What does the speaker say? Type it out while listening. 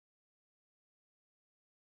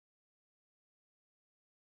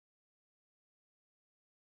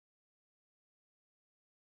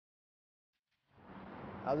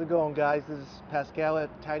How's it going, guys? This is Pascal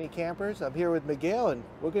at Tiny Campers. I'm here with Miguel, and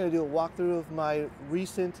we're going to do a walkthrough of my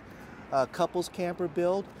recent couples camper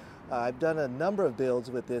build. I've done a number of builds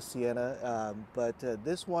with this Sienna, but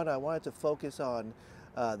this one I wanted to focus on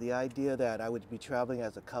the idea that I would be traveling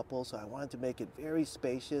as a couple, so I wanted to make it very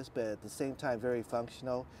spacious, but at the same time very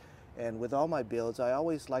functional. And with all my builds, I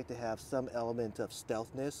always like to have some element of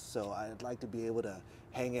stealthness, so I'd like to be able to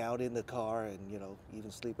hang out in the car and,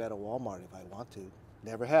 even sleep at a Walmart if I want to.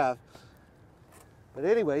 Never have. But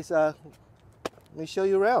anyways, let me show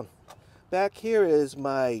you around. Back here is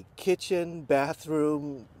my kitchen,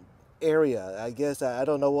 bathroom area. I guess I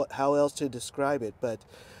don't know how else to describe it, but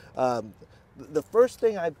the first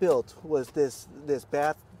thing I built was this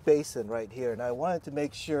bath basin right here, and I wanted to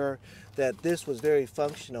make sure that this was very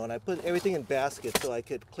functional, and I put everything in baskets so I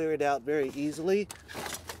could clear it out very easily.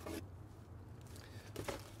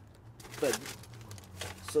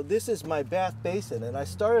 So this is my bath basin, and I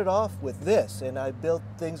started off with this, and I built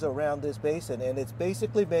things around this basin, and it's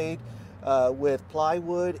basically made with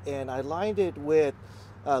plywood, and I lined it with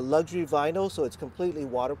luxury vinyl, so it's completely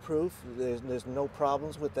waterproof. There's no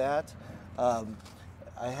problems with that.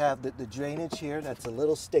 I have the drainage here that's a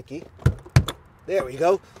little sticky. There we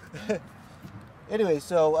go. Anyway,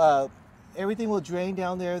 so everything will drain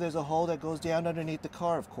down there. There's a hole that goes down underneath the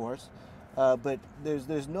car, of course, but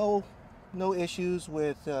there's no issues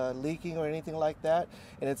with leaking or anything like that.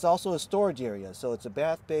 And it's also a storage area, so it's a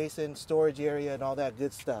bath basin, storage area, and all that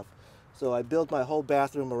good stuff. So I built my whole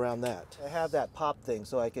bathroom around that. I have that pop thing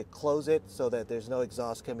so I could close it so that there's no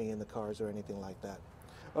exhaust coming in the cars or anything like that.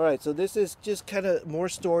 All right, so this is just kind of more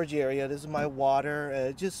storage area. This is my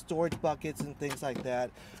water, just storage buckets and things like that.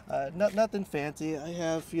 Nothing fancy. I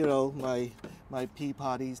have, my pea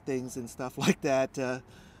potties, things and stuff like that.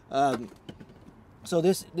 So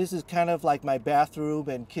this is kind of like my bathroom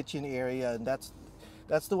and kitchen area, and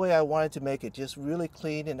that's the way I wanted to make it, just really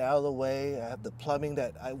clean and out of the way. I have the plumbing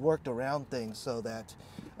that I worked around things so that,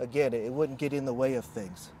 again, it wouldn't get in the way of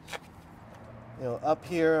things. Up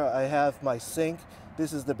here I have my sink.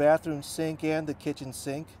 This is the bathroom sink and the kitchen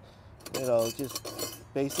sink.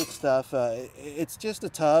 Just basic stuff. It's just a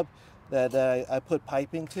tub that I put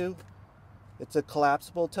piping to. It's a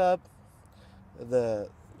collapsible tub. The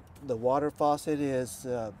water faucet is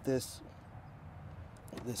this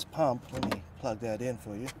pump. Let me plug that in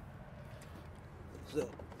for you.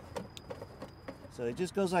 So it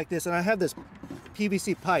just goes like this, and I have this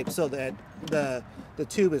PVC pipe so that the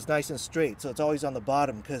tube is nice and straight, so it's always on the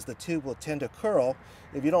bottom, because the tube will tend to curl.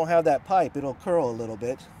 If you don't have that pipe, it'll curl a little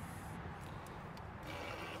bit.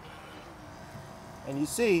 And you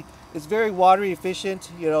see, it's very water efficient.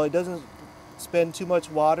 It doesn't spend too much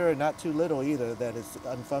water and not too little either that is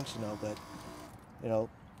unfunctional, but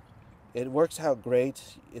it works out great.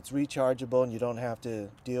 It's rechargeable, and you don't have to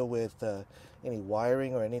deal with any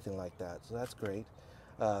wiring or anything like that, so that's great.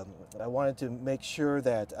 I wanted to make sure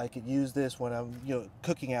that I could use this when I'm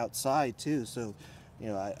cooking outside too, so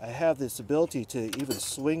I have this ability to even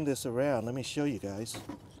swing this around. Let me show you guys.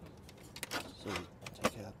 So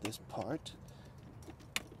take out this part.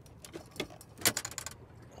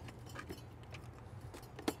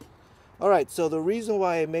 Alright, so the reason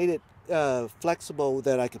why I made it flexible,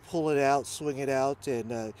 that I could pull it out, swing it out,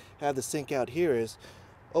 and have the sink out here is,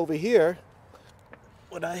 over here,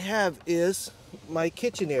 what I have is my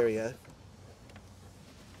kitchen area.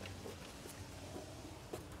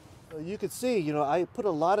 So you can see, I put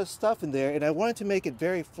a lot of stuff in there, and I wanted to make it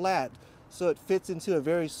very flat so it fits into a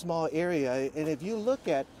very small area. And if you look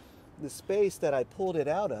at the space that I pulled it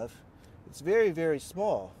out of, it's very, very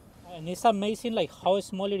small. And it's amazing like how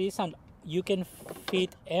small it is, and you can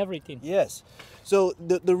fit everything. Yes. So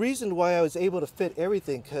the reason why I was able to fit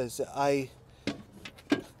everything, because I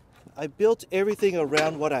built everything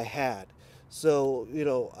around what I had. So,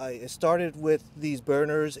 I started with these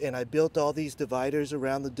burners, and I built all these dividers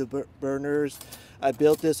around the burners. I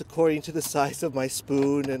built this according to the size of my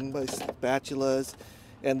spoon and my spatulas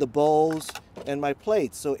and the bowls and my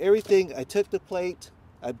plates. So everything, I took the plate,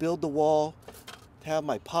 I built the wall, have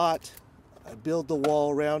my pot, I build the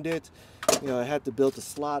wall around it. I had to build a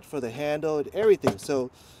slot for the handle and everything.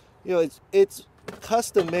 So, it's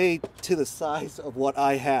custom made to the size of what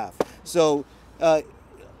I have. So, a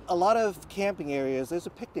lot of camping areas, there's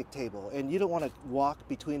a picnic table, and you don't want to walk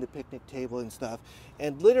between the picnic table and stuff.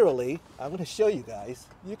 And literally, I'm going to show you guys,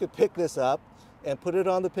 you could pick this up and put it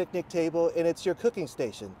on the picnic table, and it's your cooking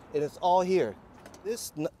station, and it's all here.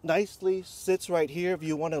 This nicely sits right here if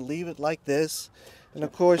you want to leave it like this. And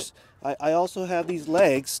of course, I also have these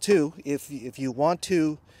legs too, if you want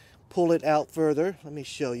to pull it out further. Let me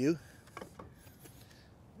show you.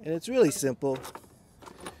 And it's really simple.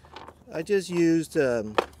 I just used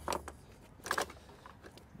some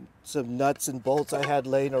nuts and bolts I had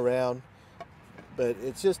laying around, but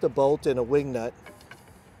it's just a bolt and a wing nut.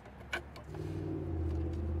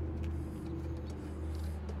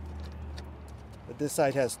 But this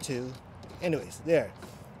side has two. Anyways, there.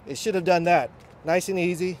 It should have done that. Nice and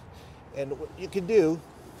easy. And what you can do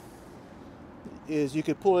is you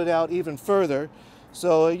could pull it out even further.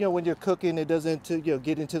 So, you know, when you're cooking, it doesn't, you know,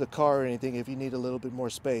 get into the car or anything if you need a little bit more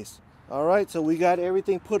space. All right, so we got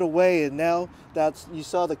everything put away, and now you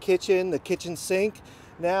saw the kitchen sink.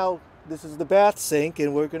 Now this is the bath sink,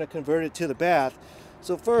 and we're going to convert it to the bath.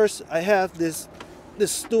 So first, I have this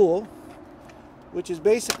stool, which is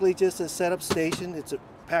basically just a setup station. It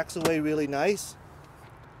packs away really nice.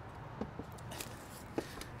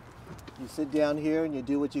 You sit down here and you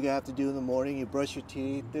do what you have to do in the morning. You brush your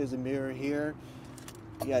teeth. There's a mirror here.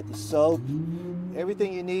 You got the soap.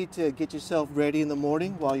 Everything you need to get yourself ready in the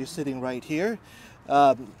morning while you're sitting right here.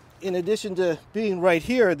 In addition to being right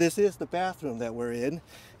here, this is the bathroom that we're in.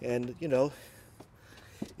 And you know,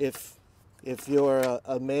 if you're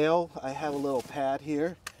a male, I have a little pad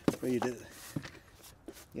here for you to,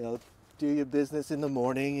 you know, do your business in the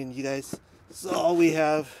morning. And you guys saw we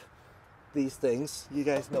have these things. You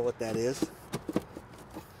guys know what that is.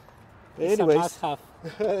 But anyways, it's a must-have.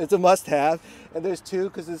 It's a must-have, and there's two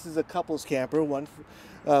because this is a couples camper, one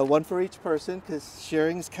for each person, because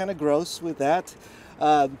sharing is kind of gross with that.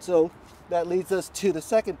 So that leads us to the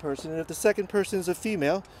second person, and if the second person is a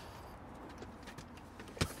female,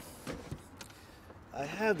 I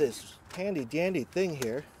have this handy dandy thing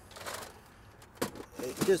here.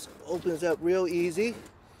 It just opens up real easy,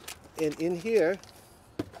 and in here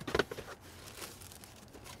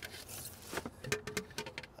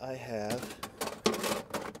I have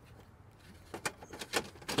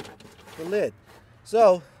the lid.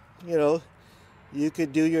 So, you know, you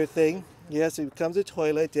could do your thing. Yes, it becomes a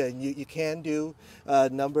toilet, and you can do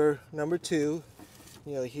number two.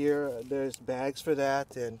 You know, here there's bags for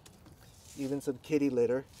that, and even some kitty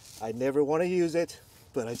litter. I never want to use it,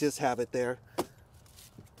 but I just have it there.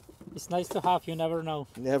 It's nice to have. You never know.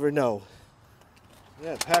 Never know.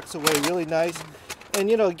 Yeah, it packs away really nice. And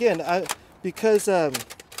you know, again, because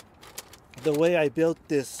the way I built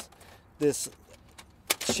this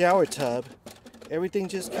shower tub, everything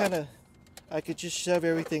just kind of, I could just shove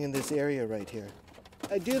everything in this area right here.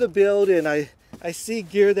 I do the build, and I see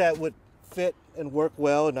gear that would fit and work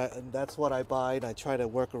well, and that's what I buy, and I try to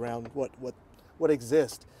work around what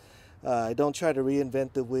exists. I don't try to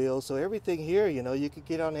reinvent the wheel. So everything here, you know, you could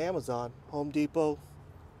get on Amazon, Home Depot,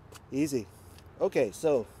 easy. Okay,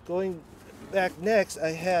 so going back next,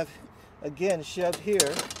 I have, again, shoved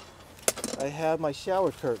here, I have my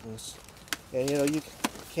shower curtains. And you know, you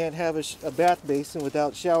can't have a bath basin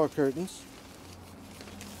without shower curtains.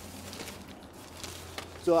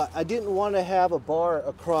 So I didn't want to have a bar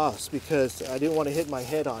across because I didn't want to hit my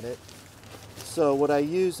head on it. So what I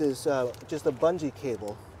use is just a bungee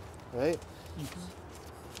cable, right?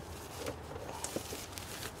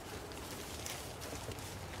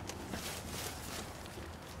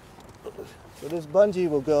 So this bungee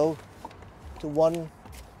will go to one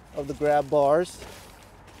of the grab bars.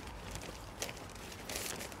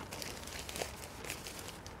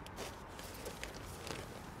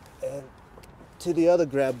 And to the other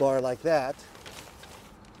grab bar like that.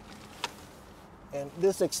 And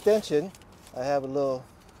this extension, I have a little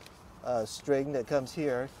string that comes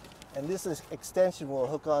here, and this extension will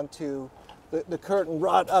hook onto the curtain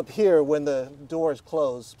rod up here when the door is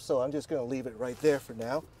closed. So I'm just going to leave it right there for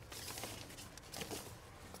now.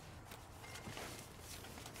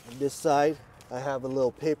 On this side, I have a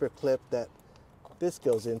little paper clip that this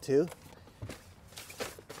goes into.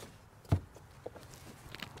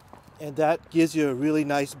 And that gives you a really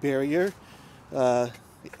nice barrier.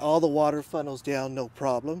 All the water funnels down, no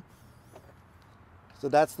problem. So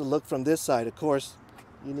that's the look from this side. Of course,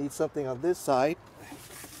 you need something on this side.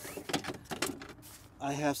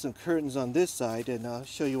 I have some curtains on this side, and I'll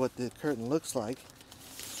show you what the curtain looks like.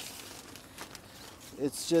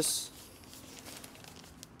 It's just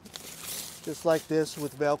like this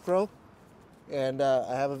with Velcro. And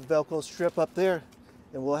I have a Velcro strip up there,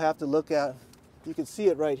 and we'll have to look at, you can see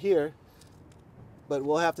it right here, but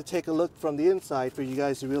we'll have to take a look from the inside for you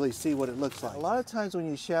guys to really see what it looks like. A lot of times when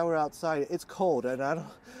you shower outside, it's cold, and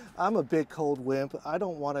I'm a big cold wimp. I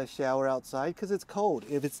don't want to shower outside because it's cold.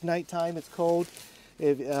 If it's nighttime, it's cold.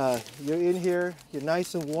 If you're in here, you're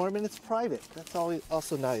nice and warm, and it's private. That's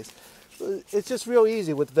also nice. It's just real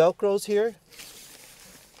easy with Velcros here.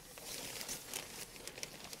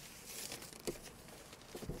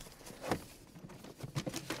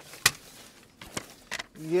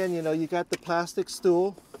 Again, you know, you got the plastic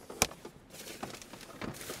stool.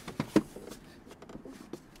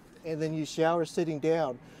 And then you shower sitting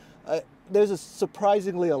down. There's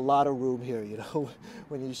surprisingly a lot of room here, you know.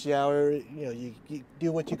 When you shower, you know, you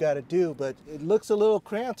do what you got to do, but it looks a little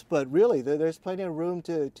cramped, but really there's plenty of room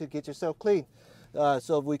to get yourself clean.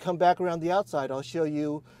 So if we come back around the outside, I'll show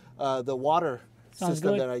you the water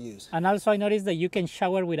system that I use. And also I noticed that you can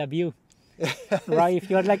shower with a view, right? If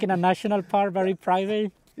you're like in a national park, very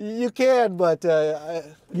private. You can, but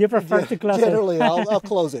you prefer to close generally, it. I'll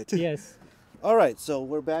close it. Yes. All right, so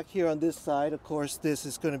we're back here on this side. Of course, this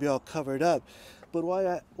is going to be all covered up. But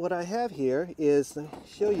what I have here is, let me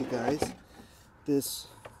show you guys, this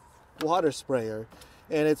water sprayer.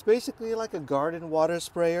 And it's basically like a garden water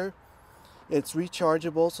sprayer. It's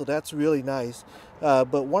rechargeable, so that's really nice.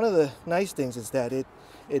 But one of the nice things is that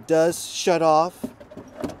it does shut off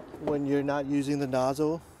when you're not using the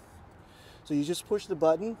nozzle. So you just push the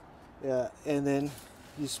button and then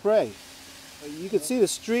you spray. You can see the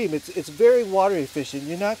stream. It's very water efficient.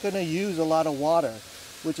 You're not going to use a lot of water,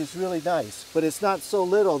 which is really nice. But it's not so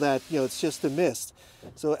little that, you know, it's just a mist.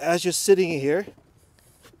 So as you're sitting here,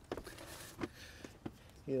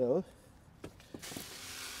 you know,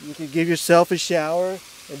 you can give yourself a shower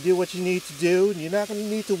and do what you need to do. And you're not going to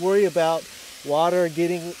need to worry about water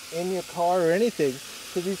getting in your car or anything,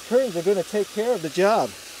 because these curtains are going to take care of the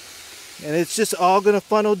job. And it's just all going to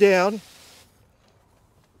funnel down.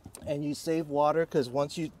 And you save water, because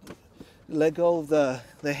once you let go of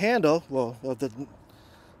the handle, well, of the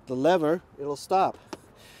lever, it'll stop.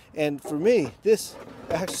 And for me, this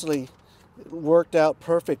actually worked out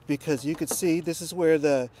perfect, because you could see this is where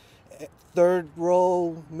the third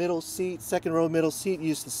row middle seat, second row middle seat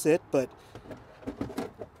used to sit, but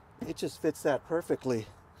it just fits that perfectly,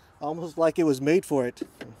 almost like it was made for it.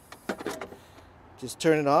 Just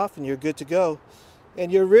turn it off and you're good to go.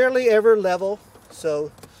 And you're rarely ever level,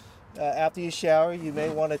 so after you shower, you may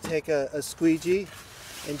want to take a squeegee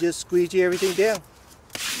and just squeegee everything down.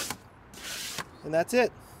 And that's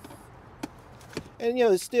it. And, you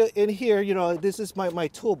know, it's still in here, you know, this is my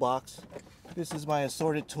toolbox. This is my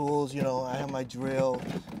assorted tools, you know, I have my drill,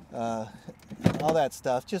 all that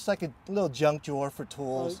stuff. Just like a little junk drawer for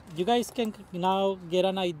tools. You guys can now get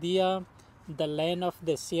an idea the length of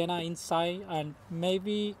the Sienna inside, and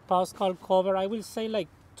maybe Pascal cover, I will say like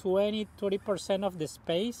 20-30% of the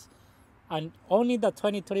space. And only the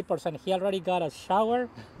 20-30%, he already got a shower,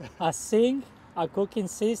 a sink, a cooking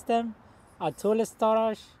system, a tool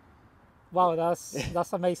storage. Wow,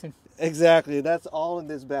 that's amazing. Exactly, that's all in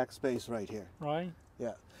this back space right here. Right.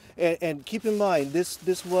 Yeah, and keep in mind,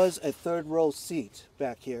 this was a third row seat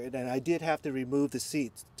back here, and I did have to remove the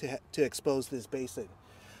seats to expose this basin.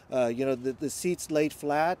 You know, the seats laid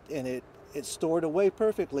flat, and it stored away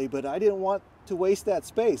perfectly, but I didn't want to waste that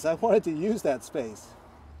space. I wanted to use that space.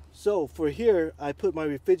 So for here, I put my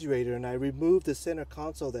refrigerator, and I removed the center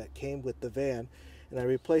console that came with the van, and I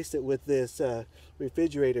replaced it with this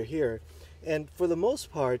refrigerator here. And for the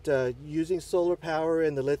most part, using solar power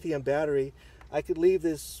and the lithium battery, I could leave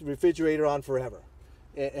this refrigerator on forever,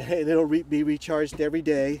 and it'll be recharged every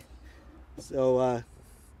day. So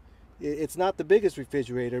it's not the biggest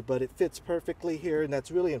refrigerator, but it fits perfectly here, and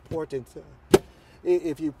that's really important.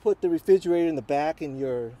 If you put the refrigerator in the back in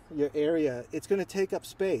your area, it's going to take up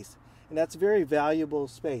space, and that's very valuable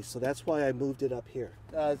space. So that's why I moved it up here.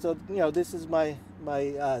 So you know, this is my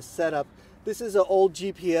setup. This is an old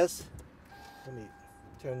GPS. Let me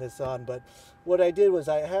turn this on. But what I did was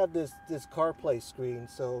I have this CarPlay screen,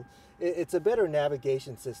 so it's a better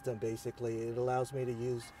navigation system. Basically, it allows me to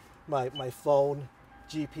use my phone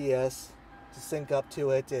GPS to sync up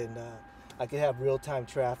to it, and I can have real-time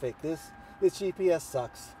traffic. This GPS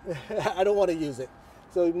sucks. I don't want to use it.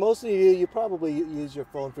 So most of you probably use your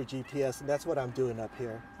phone for GPS, and that's what I'm doing up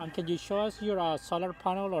here. And can you show us your solar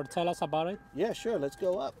panel or tell us about it? Yeah, sure. Let's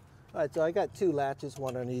go up. All right, so I got two latches,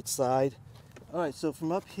 one on each side. All right, so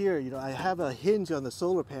from up here, you know, I have a hinge on the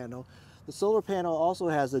solar panel. The solar panel also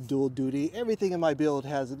has a dual duty. Everything in my build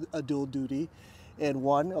has a dual duty. And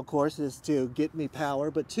one, of course, is to get me power,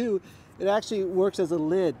 but two, it actually works as a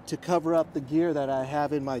lid to cover up the gear that I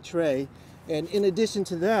have in my tray. And in addition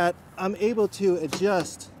to that, I'm able to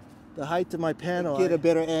adjust the height of my panel, get a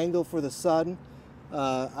better angle for the sun.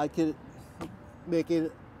 I could make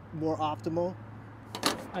it more optimal.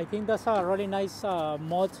 I think that's a really nice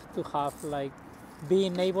mod to have, like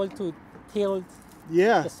being able to tilt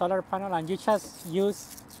the solar panel, and you just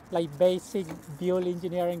use like basic build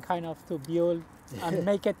engineering kind of to build and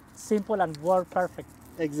make it simple and work perfect.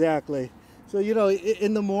 Exactly. So, you know,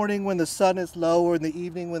 in the morning when the sun is low, or in the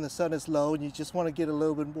evening when the sun is low, and you just want to get a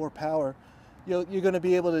little bit more power, you're going to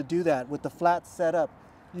be able to do that. With the flat setup,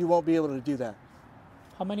 you won't be able to do that.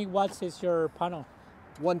 How many watts is your panel?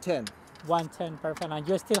 110. 110, perfect. And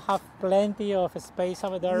you still have plenty of space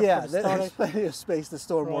over there Yeah, for the there's storage? plenty of space to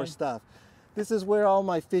store more Right. stuff. This is where all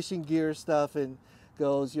my fishing gear stuff and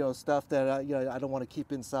goes, stuff that I don't want to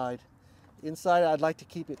keep inside. Inside, I'd like to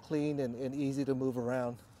keep it clean and easy to move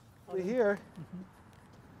around. Over here,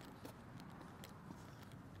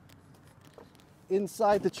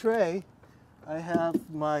 inside the tray, I have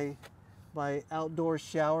my outdoor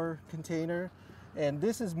shower container, and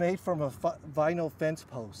this is made from a vinyl fence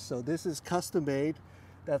post. So this is custom made.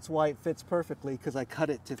 That's why it fits perfectly, because I cut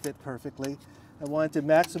it to fit perfectly. I wanted to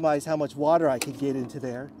maximize how much water I could get into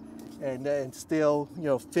there, and still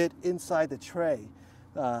fit inside the tray.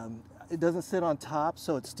 It doesn't sit on top,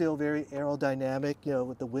 so it's still very aerodynamic.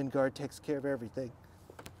 With the wind guard, takes care of everything.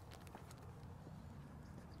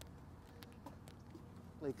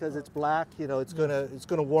 Because it's black, it's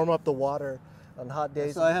gonna warm up the water on hot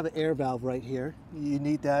days. So I have an air valve right here. You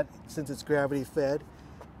need that since it's gravity fed.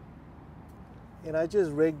 And I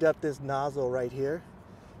just rigged up this nozzle right here.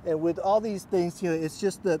 And with all these things, it's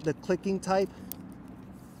just the clicking type.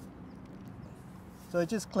 So it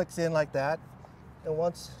just clicks in like that. And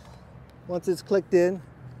once it's clicked in.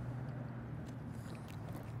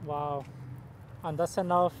 Wow. And that's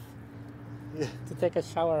enough Yeah. to take a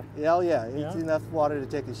shower. Yeah, yeah, it's Yeah. enough water to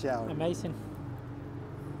take a shower. Amazing.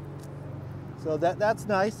 So that's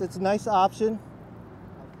nice. It's a nice option.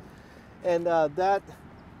 And that's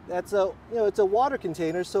it's a water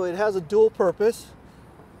container, so it has a dual purpose.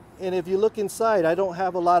 And if you look inside, I don't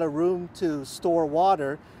have a lot of room to store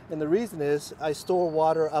water, and the reason is I store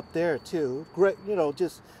water up there too. Great,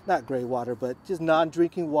 just not gray water, but just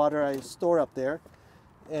non-drinking water I store up there,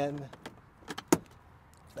 and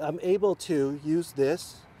I'm able to use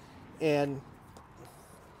this and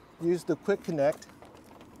use the quick connect.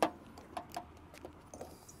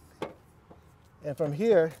 And from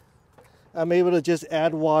here, I'm able to just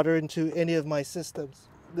add water into any of my systems.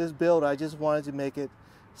 This build, I just wanted to make it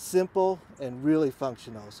simple and really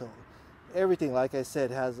functional. So everything, like I said,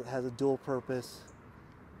 has a dual purpose,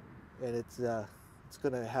 and it's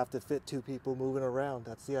going to have to fit two people moving around.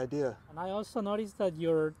 That's the idea. And I also noticed that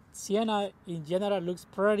your Sienna in general looks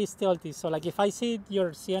pretty stealthy. So like if I see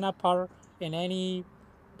your Sienna park in any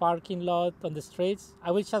parking lot on the streets,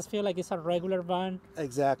 I will just feel like it's a regular van.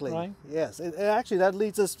 Exactly. Right? Yes. And actually, that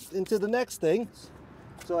leads us into the next thing.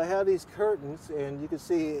 So I have these curtains, and you can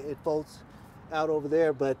see it folds out over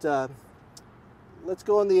there. But let's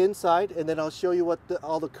go on the inside, and then I'll show you what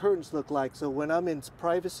all the curtains look like. So when I'm in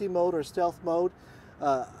privacy mode or stealth mode,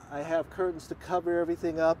 I have curtains to cover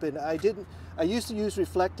everything up. And I used to use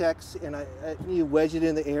Reflectex, and you wedge it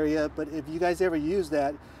in the area. But if you guys ever use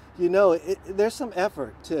that, there's some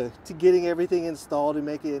effort to getting everything installed and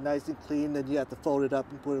making it nice and clean. Then you have to fold it up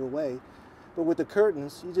and put it away. But with the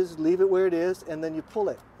curtains, you just leave it where it is, and then you pull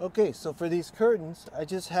it. Okay, so for these curtains, I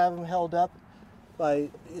just have them held up by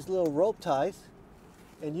these little rope ties.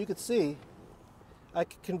 And you can see I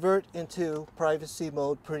can convert into privacy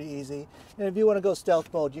mode pretty easy. And if you want to go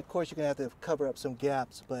stealth mode, of course, you're going to have to cover up some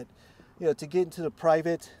gaps. But to get into the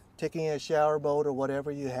private, taking a shower mode or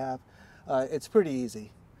whatever you have, it's pretty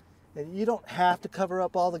easy. And you don't have to cover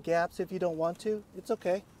up all the gaps if you don't want to. It's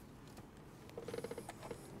okay.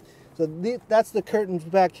 So that's the curtains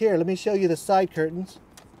back here. Let me show you the side curtains.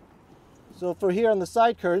 So for here on the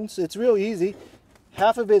side curtains, it's real easy.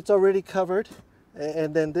 Half of it's already covered,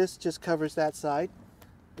 and then this just covers that side.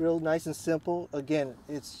 Real nice and simple. Again,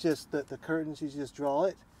 it's just the curtains, you just draw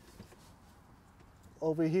it.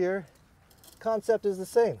 Over here, concept is the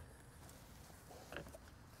same.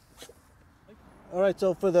 All right,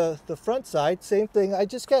 so for the front side, same thing. I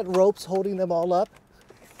just got ropes holding them all up.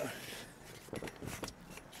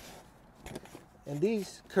 And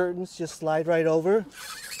these curtains just slide right over.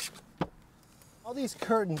 All these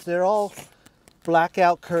curtains, they're all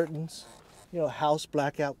blackout curtains, house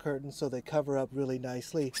blackout curtains, so they cover up really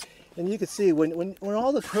nicely. And you can see when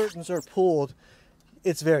all the curtains are pulled,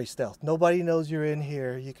 it's very stealth. Nobody knows you're in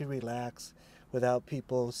here. You can relax without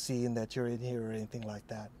people seeing that you're in here or anything like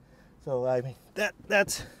that. So I mean,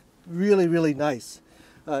 that's really, really nice.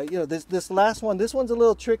 This last one, this one's a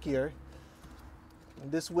little trickier.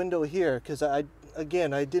 This window here, because I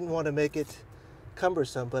didn't want to make it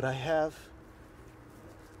cumbersome, but I have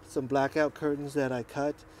some blackout curtains that I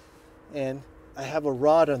cut, and I have a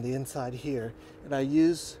rod on the inside here, and I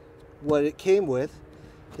use what it came with.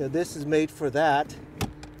 This is made for that,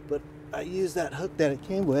 but I use that hook that it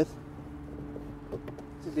came with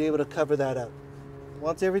to be able to cover that up.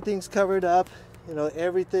 Once everything's covered up,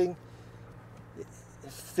 everything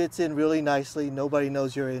fits in really nicely. Nobody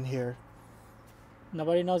knows you're in here.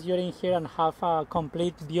 Nobody knows you're in here and have a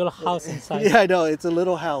complete built house inside. Yeah, I know. It's a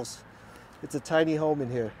little house. It's a tiny home in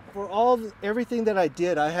here. For everything that I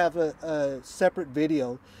did, I have a separate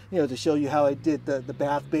video, to show you how I did the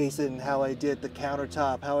bath basin, how I did the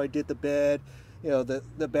countertop, how I did the bed,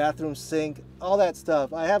 the bathroom sink, all that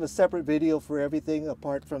stuff. I have a separate video for everything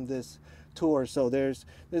apart from this tour. So there's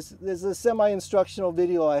a semi-instructional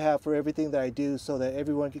video I have for everything that I do, so that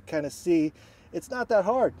everyone can kind of see it's not that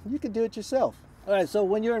hard. You can do it yourself. All right, so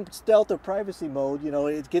when you're in stealth or privacy mode,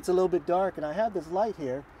 it gets a little bit dark, and I have this light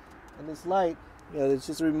here. And this light, it's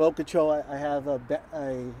just a remote control. I have a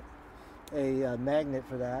magnet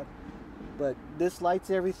for that, but this lights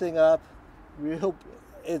everything up.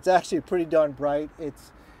 It's actually pretty darn bright.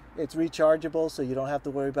 It's rechargeable, so you don't have to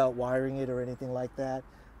worry about wiring it or anything like that.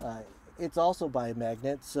 It's also by a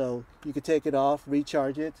magnet, so you could take it off,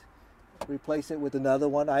 recharge it, replace it with another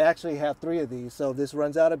one. I actually have 3 of these, so if this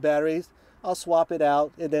runs out of batteries, I'll swap it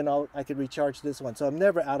out, and then I can recharge this one. So I'm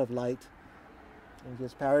never out of light. And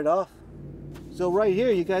just power it off. So right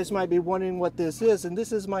here, you guys might be wondering what this is, and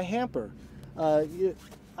this is my hamper.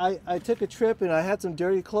 I took a trip and I had some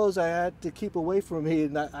dirty clothes I had to keep away from me,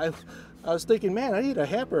 and I was thinking, man, I need a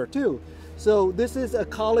hamper too. So this is a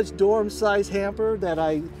college dorm size hamper that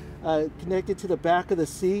I connected to the back of the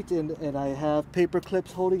seat, and I have paper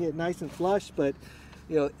clips holding it nice and flush, but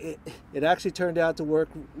it actually turned out to work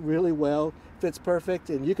really well. Fits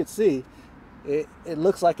perfect, and you can see it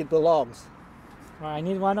looks like it belongs. Well, I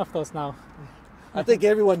need one of those now. I think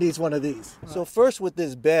everyone needs one of these. So first with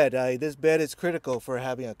this bed is critical for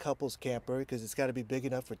having a couples camper, because it's got to be big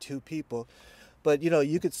enough for 2 people. But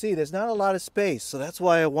you could see there's not a lot of space, so that's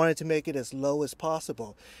why I wanted to make it as low as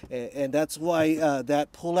possible. And that's why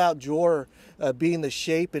that pull-out drawer being the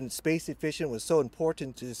shape and space efficient was so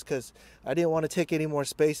important, is because I didn't want to take any more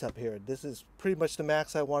space up here. This is pretty much the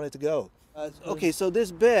max I wanted to go. Okay, so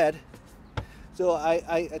this bed, so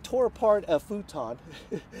I tore apart a futon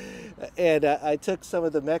and I took some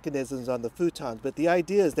of the mechanisms on the futons, but the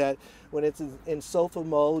idea is that when it's in sofa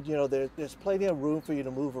mode, there's plenty of room for you to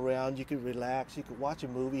move around. You can relax, you can watch a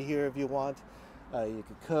movie here if you want, you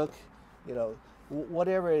can cook,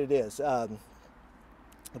 whatever it is.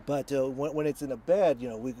 But when it's in a bed,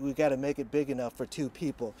 we got to make it big enough for 2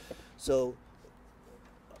 people. So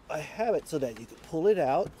I have it so that you can pull it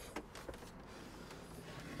out.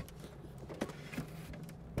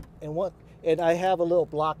 And I have a little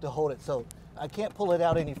block to hold it, so I can't pull it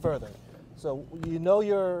out any further. So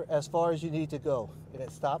you're as far as you need to go, and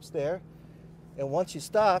it stops there. And once you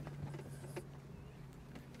stop,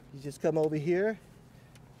 you just come over here,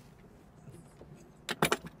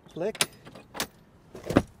 click,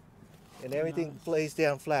 and everything lays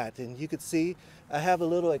down flat. And you can see I have a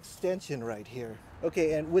little extension right here.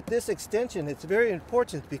 Okay, and with this extension, it's very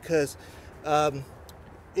important because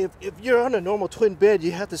if you're on a normal twin bed,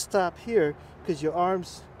 you have to stop here because your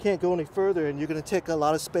arms can't go any further, and you're going to take a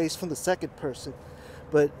lot of space from the second person.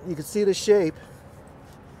 But you can see the shape.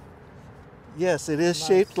 Yes, it is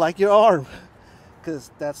shaped like your arm,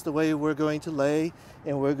 because that's the way we're going to lay,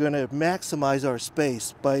 and we're going to maximize our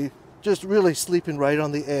space by just really sleeping right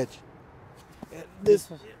on the edge. And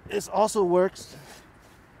this also works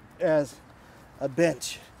as a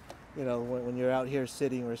bench, when you're out here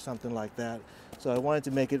sitting or something like that. So I wanted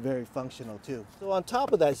to make it very functional too. So on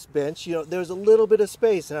top of that bench, there's a little bit of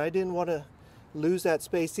space, and I didn't want to lose that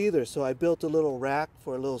space either. So I built a little rack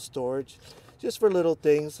for a little storage, just for little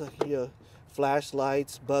things like,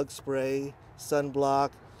 flashlights, bug spray, sunblock,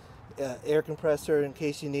 air compressor in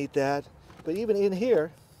case you need that. But even in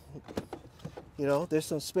here, there's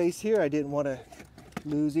some space here I didn't want to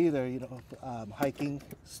lose either. Hiking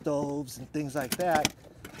stoves and things like that.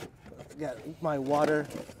 Got my water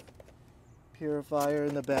purifier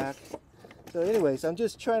in the back. So anyways, I'm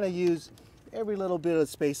just trying to use every little bit of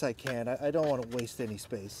space I can. I don't want to waste any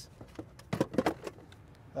space.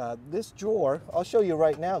 This drawer, I'll show you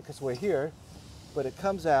right now because we're here, but it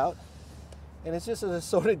comes out and it's just a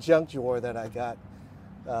sort of junk drawer that I got.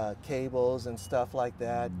 Cables and stuff like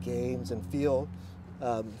that, games and fuel.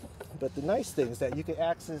 But the nice thing is that you can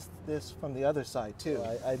access this from the other side too.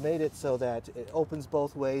 I made it so that it opens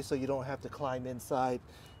both ways, so you don't have to climb inside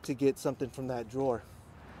to get something from that drawer.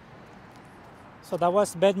 So that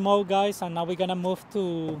was bed mode, guys, and now we're gonna move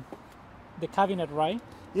to the cabinet, right?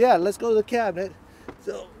 Yeah, let's go to the cabinet.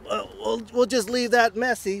 So we'll just leave that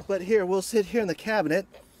messy, but here, we'll sit here in the cabinet.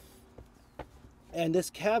 And this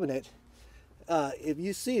cabinet, if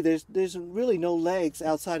you see, there's really no legs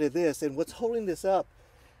outside of this, and what's holding this up,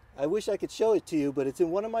 I wish I could show it to you, but it's in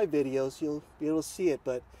one of my videos. You'll be able to see it,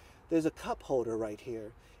 but there's a cup holder right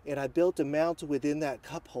here, and I built a mount within that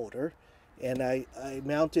cup holder, and I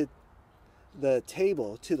mounted the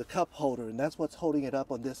table to the cup holder, and that's what's holding it up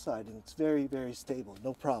on this side, and it's very, very stable,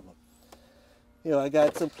 no problem. You know, I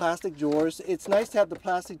got some plastic drawers. It's nice to have the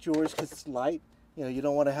plastic drawers because it's light. You know, you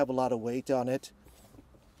don't want to have a lot of weight on it.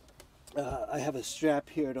 I have a strap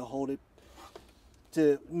here to hold it,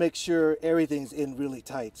 to make sure everything's in really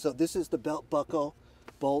tight. So this is the belt buckle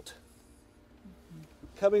bolt.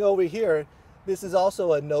 Coming over here, this is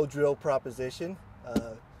also a no drill proposition.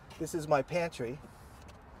 This is my pantry.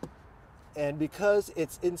 And because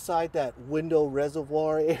it's inside that window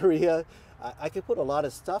reservoir area, I could put a lot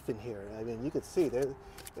of stuff in here. I mean, you can see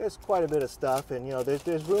there's quite a bit of stuff, and you know,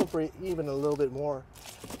 there's room for even a little bit more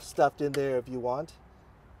stuffed in there if you want.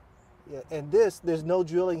 Yeah, and there's no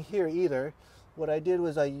drilling here either. What I did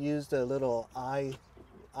was I used a little eye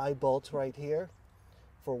bolt right here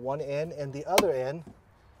for one end, and the other end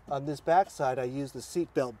on this back side I used the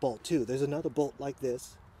seat belt bolt too. There's another bolt like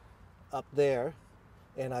this up there,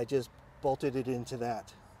 and I just bolted it into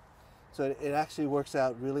that. So it actually works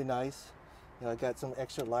out really nice. You know, I got some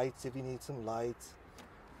extra lights if you need some lights.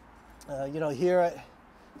 You know, here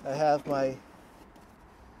I have my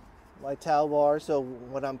towel bar, so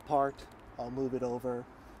when I'm parked, I'll move it over.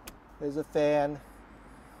 There's a fan.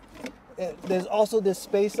 There's also this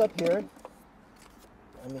space up here.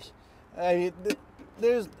 I mean,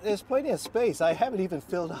 there's plenty of space. I haven't even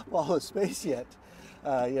filled up all the space yet.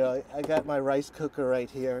 You know, I got my rice cooker right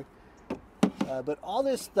here. But all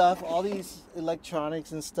this stuff, all these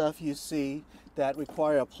electronics and stuff you see that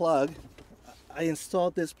require a plug, I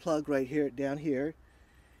installed this plug right here, down here,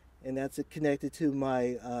 and that's connected to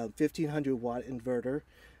my 1500 watt inverter.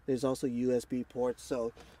 There's also USB ports,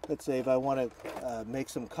 so let's say if I want to make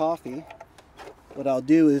some coffee, what I'll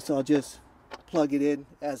do is I'll just plug it in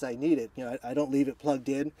as I need it. You know, I don't leave it plugged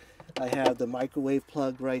in. I have the microwave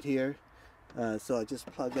plug right here, so I just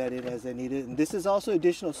plug that in as I need it. And this is also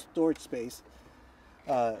additional storage space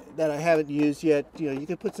that I haven't used yet. You know, you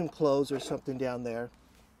can put some clothes or something down there.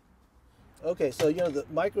 Okay, so you know, the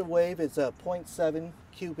microwave is a 0.7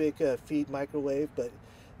 cubic feet microwave, but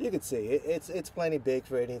you can see it's plenty big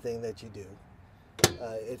for anything that you do.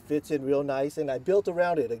 It fits in real nice, and I built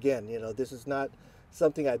around it. Again, you know, this is not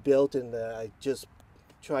something I built and I just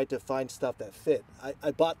tried to find stuff that fit.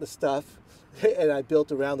 I bought the stuff and I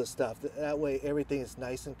built around the stuff. That way everything is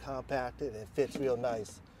nice and compact and it fits real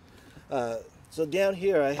nice. So down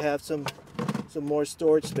here I have some more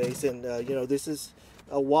storage space, and you know, this is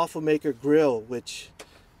a waffle maker grill, which,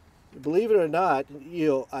 believe it or not, you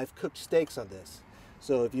know, I've cooked steaks on this.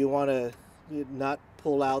 So if you want to not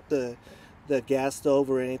pull out the gas stove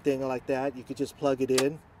or anything like that, you could just plug it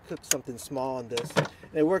in, cook something small on this, and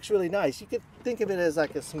it works really nice. You could think of it as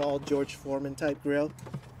like a small George Foreman type grill.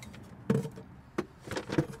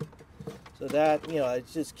 So that, you know,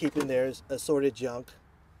 it's just keeping there assorted junk.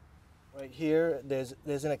 Right here, there's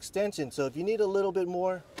an extension. So if you need a little bit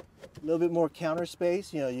more counter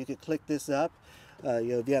space, you know, you could click this up. You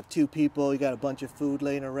know, if you have two people, you got a bunch of food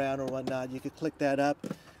laying around or whatnot, you could click that up.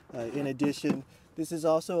 In addition, this is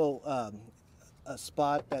also a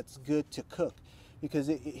spot that's good to cook, because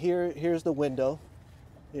here's the window.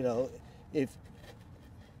 You know,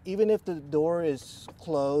 even if the door is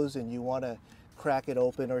closed and you want to crack it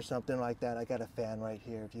open or something like that, I got a fan right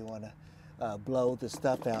here if you want to blow the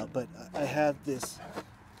stuff out. But I have this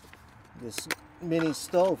mini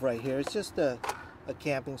stove right here. It's just a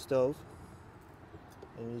camping stove,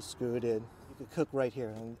 and you screw it in. You can cook right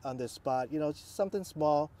here on this spot. You know, it's just something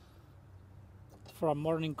small. For a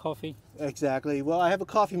morning coffee. Exactly. Well, I have a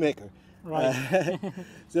coffee maker. Right.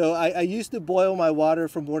 So I used to boil my water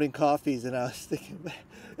for morning coffees, and I was thinking,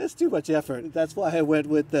 that's too much effort. That's why I went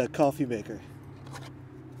with the coffee maker.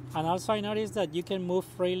 And also I noticed that you can move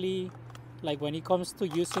freely, like when it comes to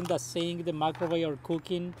using the sink, the microwave, or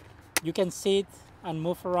cooking, you can sit and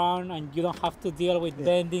move around, and you don't have to deal with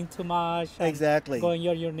bending too much. Exactly. Going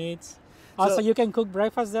your needs. Also, So, you can cook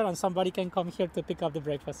breakfast there, and somebody can come here to pick up the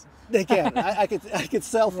breakfast. they can. I could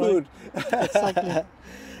sell food. Exactly.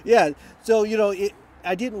 Yeah. So you know,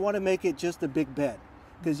 I didn't want to make it just a big bed,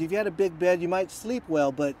 because if you had a big bed, you might sleep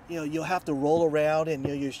well, but you know, you'll have to roll around, and you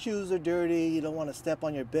know, your shoes are dirty. You don't want to step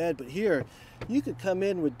on your bed. But here, you could come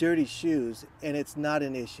in with dirty shoes, and it's not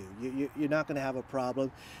an issue. You're not going to have a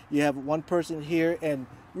problem. You have one person here, and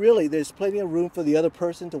really, there's plenty of room for the other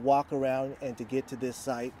person to walk around and to get to this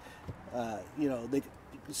site. You know, they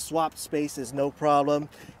swap spaces, no problem.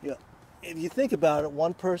 You know, if you think about it,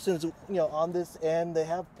 one person's, you know, on this end, they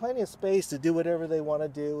have plenty of space to do whatever they want to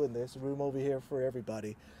do, and there's room over here for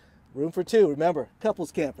everybody. Room for two, remember,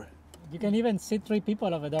 couples camper. You can even sit 3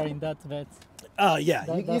 people over there in that bed. Oh yeah,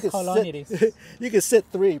 That's you how can long it is. sit. You can sit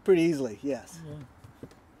 3 pretty easily. Yes.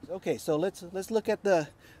 Yeah. Okay, so let's look at the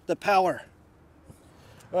power.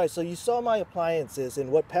 All right, so you saw my appliances, and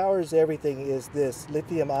what powers everything is this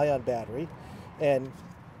lithium-ion battery, and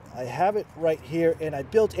I have it right here, and I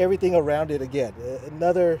built everything around it again.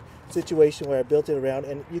 Another situation where I built it around,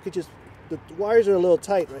 and you could just, the wires are a little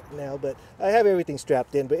tight right now, but I have everything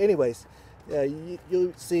strapped in. But anyways,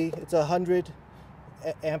 you'll see it's a 100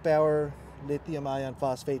 amp hour lithium ion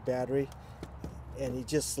phosphate battery, and it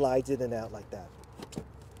just slides in and out like that.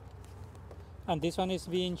 And this one is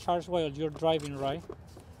being charged while you're driving, right?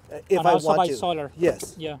 If and I also want by to. solar.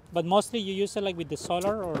 Yes. Yeah, but mostly you use it like with the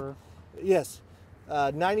solar, or? Yes.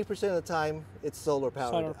 90% of the time it's solar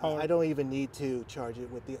powered. Solar powered. I don't even need to charge it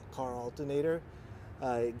with the car alternator.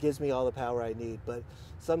 It gives me all the power I need. But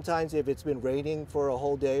sometimes if it's been raining for a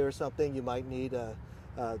whole day or something, you might need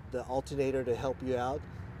the alternator to help you out.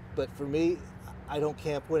 But for me, I don't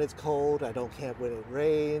camp when it's cold. I don't camp when it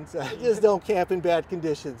rains. I just don't camp in bad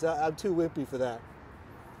conditions. I'm too wimpy for that.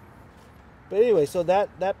 But anyway, so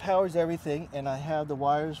that powers everything, and I have the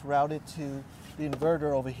wires routed to the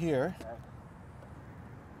inverter over here.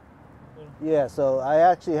 Yeah, so I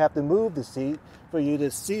actually have to move the seat for you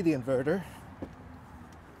to see the inverter.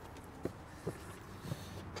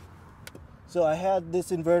 So I have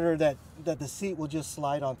this inverter that the seat will just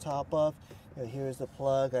slide on top of. Here's the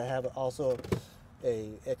plug. I have also a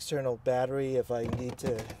external battery if I need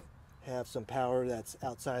to have some power that's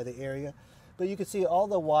outside the area. But you can see all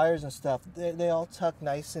the wires and stuff, they all tuck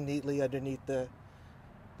nice and neatly underneath the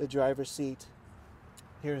driver's seat.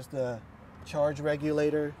 Here's the charge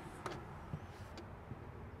regulator.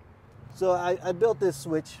 So I built this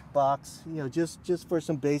switch box, just for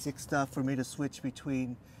some basic stuff for me to switch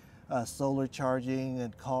between solar charging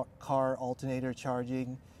and car alternator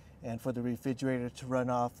charging, and for the refrigerator to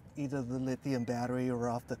run off either the lithium battery or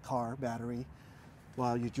off the car battery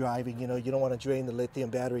while you're driving. You don't want to drain the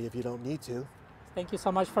lithium battery if you don't need to. Thank you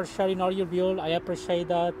so much for sharing all your views. I appreciate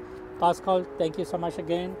that. Pascal, thank you so much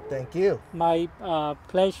again. Thank you. My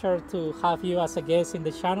pleasure to have you as a guest in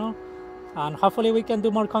the channel, and hopefully we can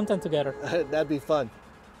do more content together. That'd be fun.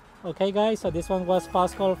 Okay guys, so this one was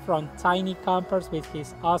Pascal from Tiny Campers with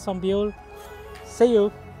his awesome build. See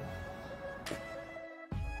you.